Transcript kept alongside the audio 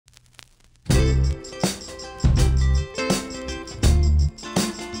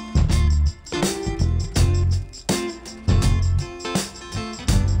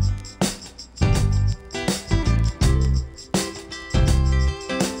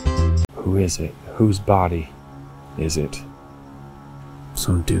Who is it? Whose body is it?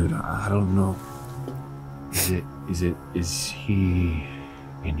 Some dude, I don't know. Is he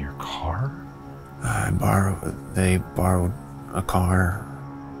in your car? They borrowed a car.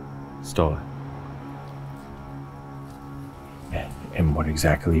 Stole it. And what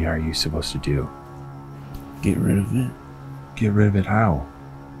exactly are you supposed to do? Get rid of it. Get rid of it how?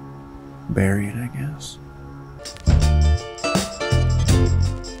 Bury it, I guess.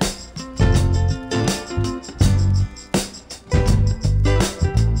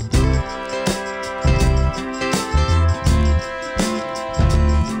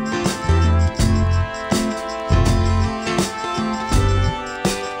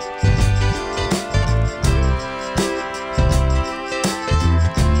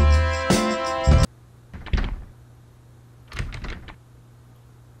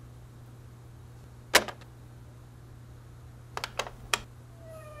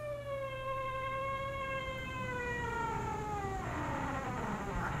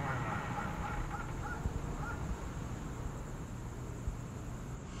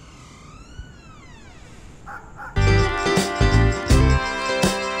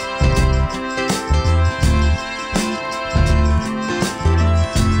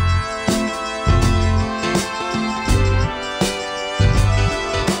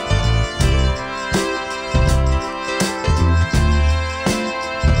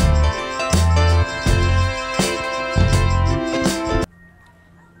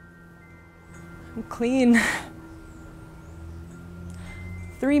 I'm clean.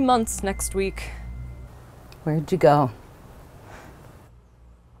 3 months next week. Where'd you go?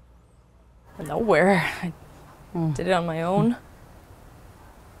 Nowhere. I did it on my own.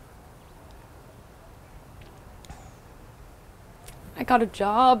 I got a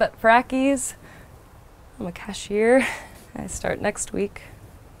job at Frackie's. I'm a cashier. I start next week.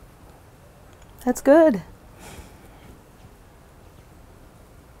 That's good.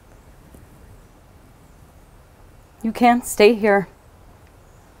 You can't stay here.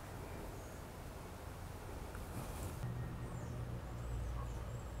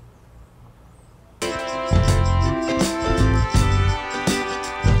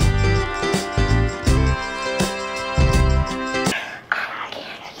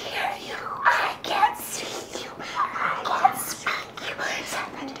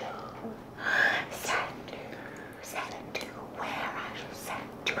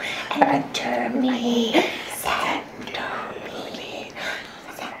 Enter me, Sandu, me,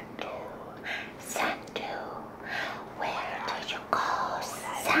 Sandu, where did you go,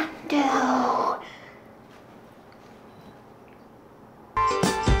 Sandu?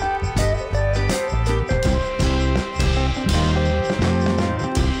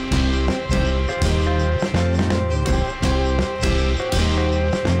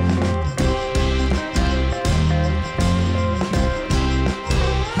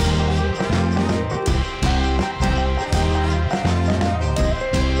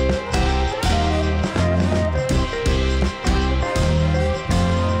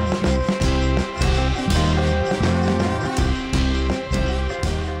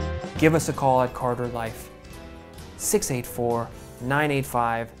 Give us a call at Carter Life,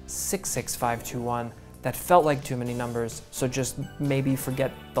 684-985-66521. That felt like too many numbers, so just maybe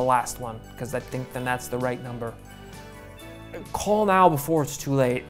forget the last one, because I think then that's the right number. Call now before it's too late.